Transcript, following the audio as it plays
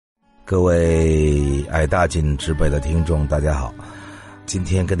各位矮大紧直北的听众大家好，今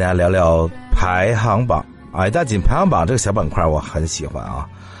天跟大家聊聊排行榜。矮大紧排行榜这个小板块我很喜欢啊，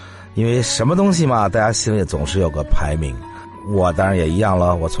因为什么东西嘛，大家心里总是有个排名。我当然也一样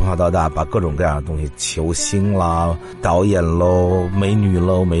了，我从小到大把各种各样的东西，球星啦、导演喽、美女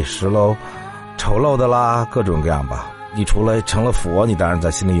喽、美食喽、丑陋的啦，各种各样吧。你除了成了佛，你当然在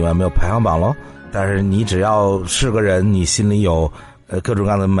心里永远没有排行榜咯。但是你只要是个人，你心里有各种各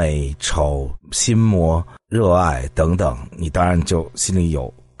样的美、丑、心魔、热爱等等，你当然就心里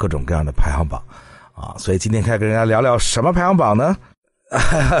有各种各样的排行榜啊。所以今天开始跟大家聊聊什么排行榜呢？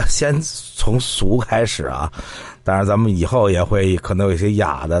先从俗开始啊。当然咱们以后也会可能有一些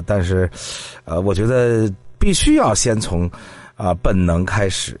雅的，但是我觉得必须要先从本能开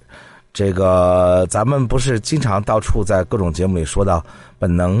始。这个咱们不是经常到处在各种节目里说到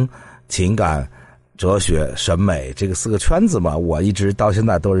本能、情感、哲学、审美这个4个圈子嘛，我一直到现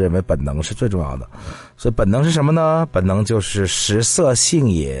在都认为本能是最重要的。所以本能是什么呢？本能就是食色性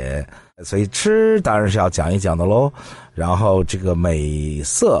也，所以吃当然是要讲一讲的咯。然后这个美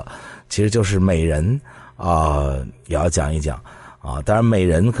色其实就是美人也要讲一讲啊。当然美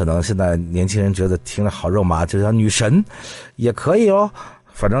人可能现在年轻人觉得听着好肉麻，就叫女神也可以哦。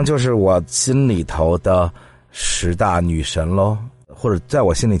反正就是我心里头的10大女神咯，或者在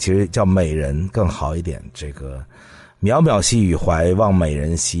我心里其实叫美人更好一点。这个渺渺兮予怀，望美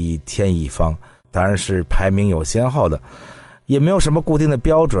人兮天一方，当然是排名有先后的，也没有什么固定的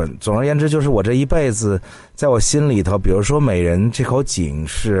标准。总而言之，就是我这一辈子在我心里头，比如说美人这口井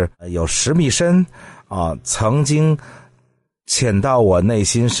是有10米深啊，曾经潜到我内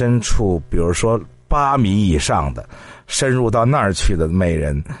心深处，比如说8米以上的，深入到那儿去的美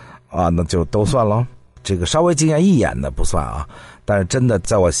人啊，那就都算咯。这个稍微惊艳一眼的不算啊，但是真的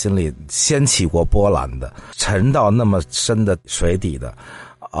在我心里掀起过波澜的，沉到那么深的水底的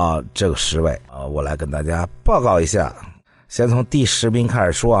这个10位我来跟大家报告一下。先从第10名开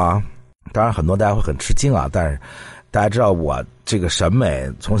始说啊，当然很多大家会很吃惊啊，但是大家知道我这个审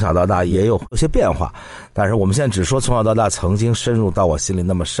美从小到大也有些变化，但是我们现在只说从小到大曾经深入到我心里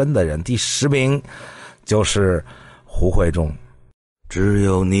那么深的人。第10名就是胡慧中。只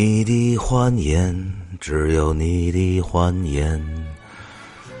有你的欢颜，只有你的欢颜。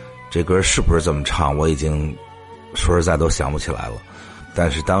这歌是不是这么唱我已经说实在都想不起来了，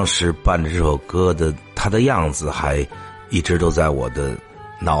但是当时伴着这首歌的他的样子还一直都在我的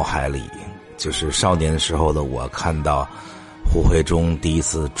脑海里。就是少年时候的我看到胡慧中第一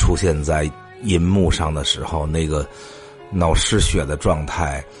次出现在银幕上的时候，那个脑失血的状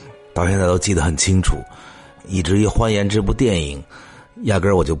态到现在都记得很清楚，以至于《欢颜》这部电影压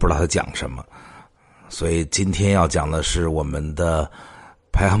根儿我就不知道它讲什么。所以今天要讲的是我们的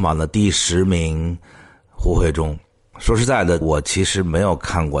排行榜的第10名胡慧中。说实在的，我其实没有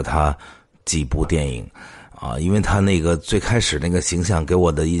看过他几部电影因为他那个最开始那个形象给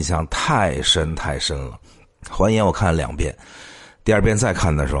我的印象太深太深了。还原我看了2遍，第2遍再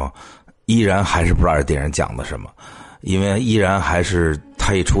看的时候依然还是不知道这电影讲的什么，因为依然还是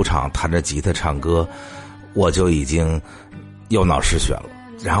他一出场弹着吉他唱歌，我就已经右脑失血了。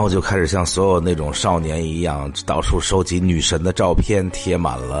然后就开始像所有那种少年一样到处收集女神的照片，贴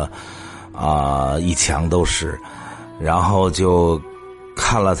满了一墙都是。然后就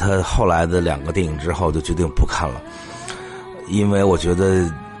看了他后来的2个电影之后就决定不看了，因为我觉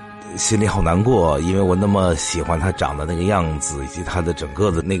得心里好难过，因为我那么喜欢他长的那个样子以及他的整个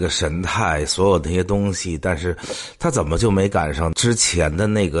的那个神态，所有的那些东西，但是他怎么就没赶上之前的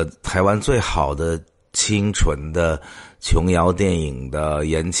那个台湾最好的清纯的琼瑶电影的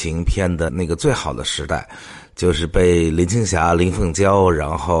言情片的那个最好的时代，就是被林青霞、林凤娇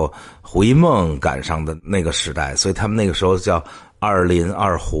然后胡一梦赶上的那个时代。所以他们那个时候叫二林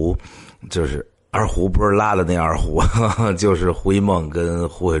二胡，就是二胡不是拉的那二胡就是胡一梦跟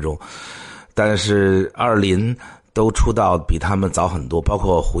胡慧中。但是二林都出道比他们早很多，包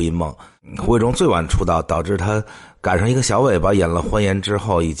括胡一梦。胡慧中最晚出道，导致他赶上一个小尾巴，演了《欢颜》之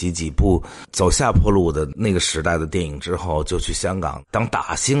后以及几部走下坡路的那个时代的电影之后，就去香港当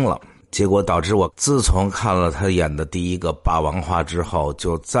打星了。结果导致我自从看了他演的第一个《霸王花》之后，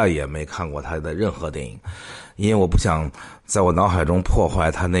就再也没看过他的任何电影，因为我不想在我脑海中破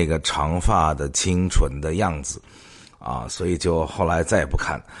坏他那个长发的清纯的样子所以就后来再也不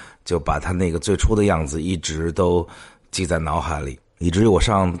看，就把他那个最初的样子一直都记在脑海里，以至于我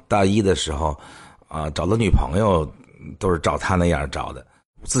上大一的时候找的女朋友都是照他那样找的。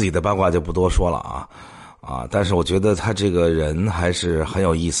自己的八卦就不多说了但是我觉得他这个人还是很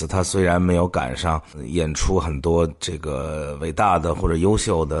有意思。他虽然没有赶上演出很多这个伟大的或者优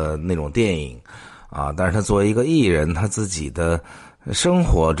秀的那种电影但是他作为一个艺人，他自己的生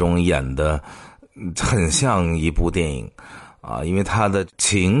活中演的很像一部电影啊，因为他的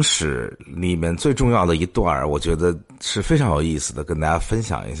情史里面最重要的一段，我觉得是非常有意思的，跟大家分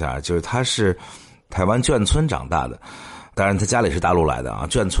享一下。就是他是台湾眷村长大的，当然他家里是大陆来的啊。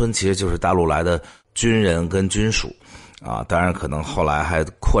眷村其实就是大陆来的军人跟军属啊，当然可能后来还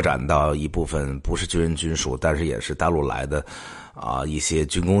扩展到一部分不是军人军属，但是也是大陆来的啊，一些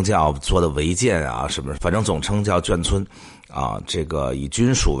军公教做的违建啊什么，反正总称叫眷村啊。这个以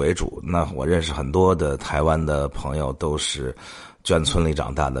军属为主，那我认识很多的台湾的朋友都是眷村里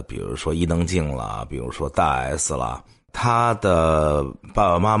长大的，比如说伊能静啦，比如说大 S 啦。他的爸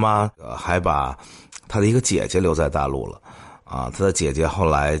爸妈妈还把他的一个姐姐留在大陆了啊，他的姐姐后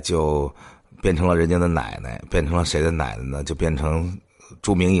来就变成了人家的奶奶，变成了谁的奶奶呢？就变成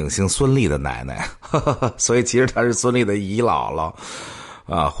著名影星孙俪的奶奶，所以其实她是孙俪的姨姥姥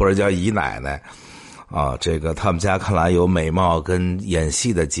啊，或者叫姨奶奶啊。这个他们家看来有美貌跟演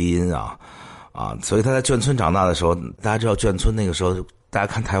戏的基因啊，所以他在眷村长大的时候，大家知道眷村那个时候，大家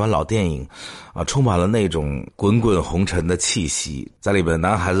看台湾老电影啊，充满了那种滚滚红尘的气息，在里边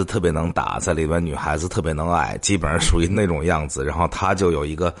男孩子特别能打，在里边女孩子特别能爱，基本上属于那种样子。然后他就有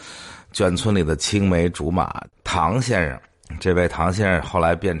一个眷村里的青梅竹马唐先生，这位唐先生后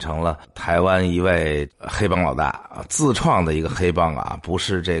来变成了台湾一位黑帮老大啊，自创的一个黑帮啊，不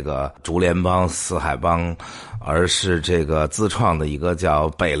是这个竹联帮、四海帮，而是这个自创的一个叫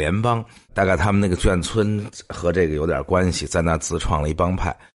北联帮。大概他们那个眷村和这个有点关系，在那自创了一帮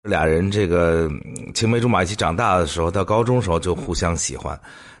派。俩人这个青梅竹马一起长大的时候，到高中时候就互相喜欢，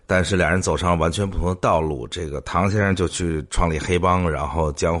但是俩人走上完全不同的道路。这个唐先生就去创立黑帮，然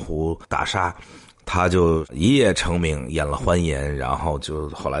后江湖大杀，他就一夜成名，演了欢颜，然后就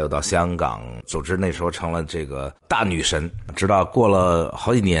后来又到香港，总之那时候成了这个大女神。直到过了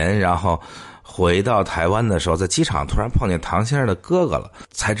好几年，然后回到台湾的时候，在机场突然碰见唐先生的哥哥了，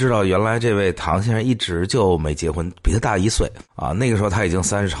才知道原来这位唐先生一直就没结婚，比他大1岁啊。那个时候他已经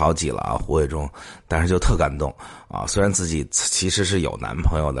30好几了啊，胡慧中，但是就特感动啊。虽然自己其实是有男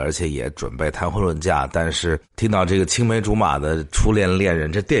朋友的，而且也准备谈婚论嫁，但是听到这个青梅竹马的初恋恋人，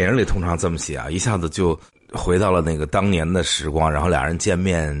这电影里通常这么写啊，一下子就回到了那个当年的时光，然后俩人见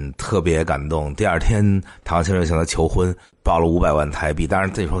面特别感动。第二天唐先生向他求婚，报了500万台币，当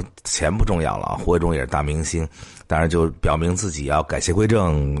然这时候钱不重要了，胡慧中也是大明星，当然就表明自己要改邪归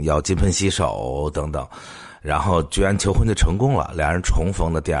正，要金盆洗手等等，然后居然求婚就成功了。俩人重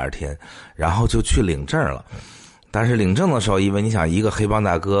逢的第二天，然后就去领证了。但是领证的时候，因为你想一个黑帮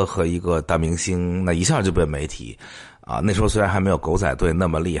大哥和一个大明星，那一下就被媒体啊，那时候虽然还没有狗仔队那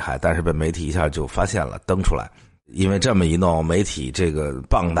么厉害，但是被媒体一下就发现了，登出来。因为这么一弄，媒体这个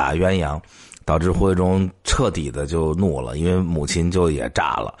棒打鸳鸯，导致胡慧中彻底的就怒了，因为母亲就也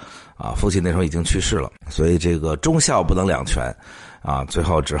炸了啊，父亲那时候已经去世了，所以这个忠孝不能两全啊，最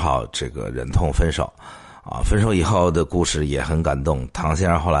后只好这个忍痛分手啊。分手以后的故事也很感动，唐先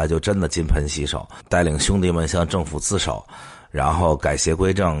生后来就真的金盆洗手，带领兄弟们向政府自首，然后改邪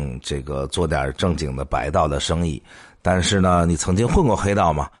归正，这个做点正经的白道的生意。但是呢，你曾经混过黑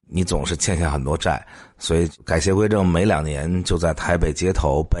道嘛，你总是欠下很多债，所以改邪归正没2年就在台北街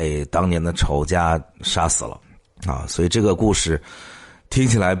头被当年的仇家杀死了啊。所以这个故事听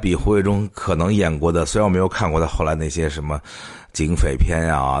起来比胡慧中可能演过的，虽然我没有看过他后来那些什么警匪片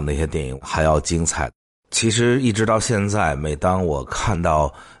啊那些电影还要精彩。其实一直到现在，每当我看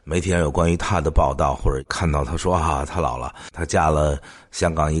到媒体上有关于他的报道，或者看到他说啊他老了，他嫁了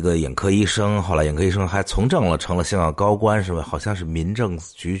香港一个眼科医生，后来眼科医生还从政了，成了香港高官，是吧？好像是民政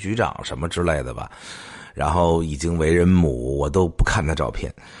局局长什么之类的吧。然后已经为人母，我都不看他照片，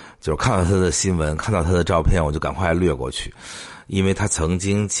就是看到他的新闻，看到他的照片，我就赶快略过去，因为他曾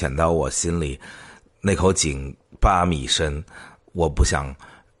经潜到我心里，那口井8米深，我不想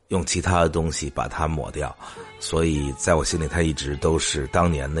用其他的东西把它抹掉，所以在我心里他一直都是当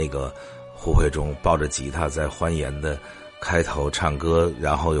年那个胡慧中抱着吉他在欢颜的开头唱歌，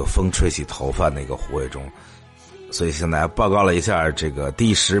然后有风吹起头发那个胡慧中。所以向大家报告了一下这个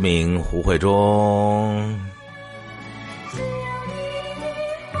第10名胡慧中。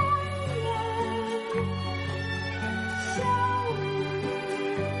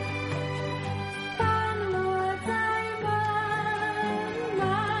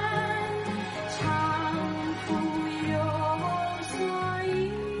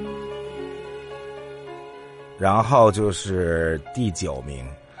然后就是第9名，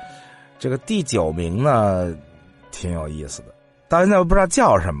这个第9名呢挺有意思的，到现在我不知道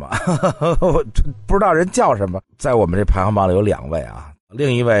叫什么我不知道人叫什么。在我们这排行榜里有2位啊，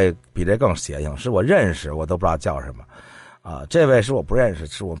另一位比这更邪性，是我认识我都不知道叫什么啊。这位是我不认识，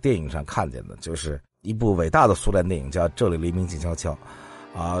是我电影上看见的，就是一部伟大的苏联电影叫《这里黎明静悄悄》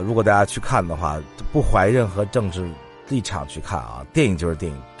如果大家去看的话，不怀任何政治立场去看电影就是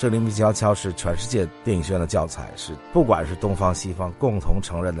电影。《这里黎明静悄悄》是全世界电影学院的教材，是不管是东方西方共同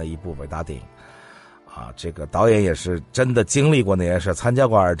承认的一部伟大电影这个导演也是真的经历过那件事，参加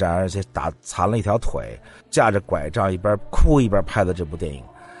过二战，而且打残了一条腿，架着拐杖一边哭一边拍的这部电影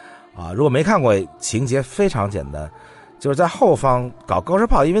如果没看过，情节非常简单，就是在后方搞高射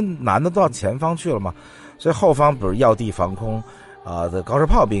炮，因为男的都到前方去了嘛，所以后方比如要地防空的高射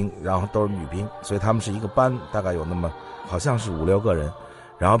炮兵，然后都是女兵，所以他们是一个班，大概有那么好像是5-6个人，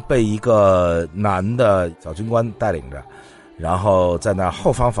然后被一个男的小军官带领着，然后在那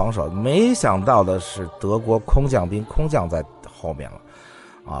后方防守。没想到的是德国空降兵空降在后面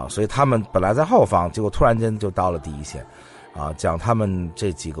了所以他们本来在后方，结果突然间就到了第一线讲他们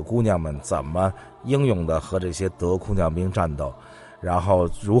这几个姑娘们怎么英勇的和这些德国空降兵战斗，然后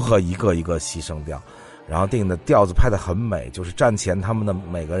如何一个一个牺牲掉。然后电影的调子拍得很美，就是战前他们的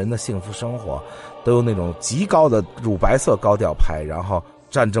每个人的幸福生活都用那种极高的乳白色高调拍，然后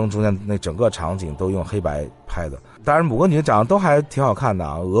战争中间那整个场景都用黑白拍的。当然5个女的长得都还挺好看的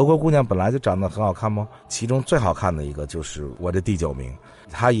俄国姑娘本来就长得很好看吗？其中最好看的一个就是我的第9名，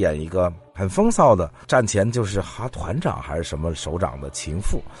她演一个很风骚的战前就是团长还是什么首长的情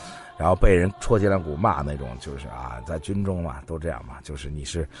妇，然后被人戳脊梁骨骂那种，就是在军中嘛都这样嘛，就是你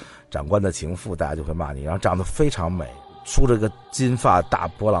是长官的情妇，大家就会骂你。然后长得非常美，梳着个金发大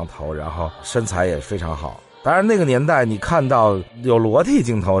波浪头，然后身材也非常好。当然那个年代你看到有裸体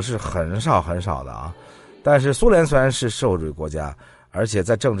镜头是很少很少的但是苏联虽然是社会主义国家，而且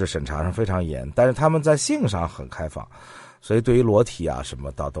在政治审查上非常严，但是他们在性上很开放，所以对于裸体什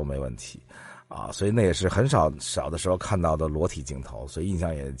么倒都没问题所以那也是很少的时候看到的裸体镜头，所以印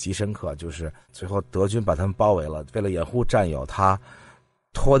象也极深刻。就是最后德军把他们包围了，为了掩护战友，他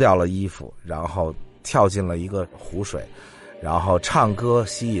脱掉了衣服，然后跳进了一个湖水，然后唱歌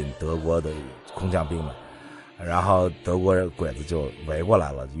吸引德国的空降兵们，然后德国鬼子就围过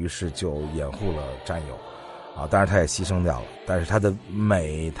来了，于是就掩护了战友当然他也牺牲掉了，但是他的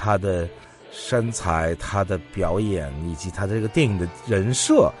美，他的身材，他的表演，以及他的这个电影的人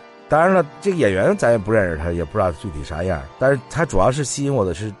设，当然了这个演员咱也不认识他，也不知道具体啥样，但是他主要是吸引我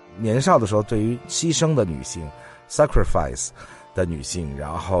的是年少的时候对于牺牲的女性 sacrifice 的女性，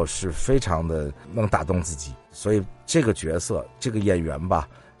然后是非常的能打动自己，所以这个角色这个演员吧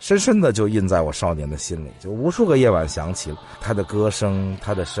深深的就印在我少年的心里，就无数个夜晚想起他的歌声，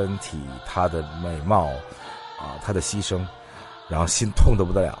他的身体，他的美貌他的牺牲，然后心痛得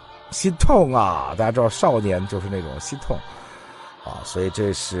不得了，心痛大家知道少年就是那种心痛所以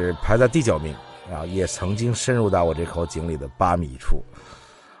这是排在第9名也曾经深入到我这口井里的8米处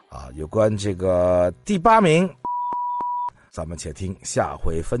有关这个第8名咱们且听下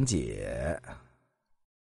回分解。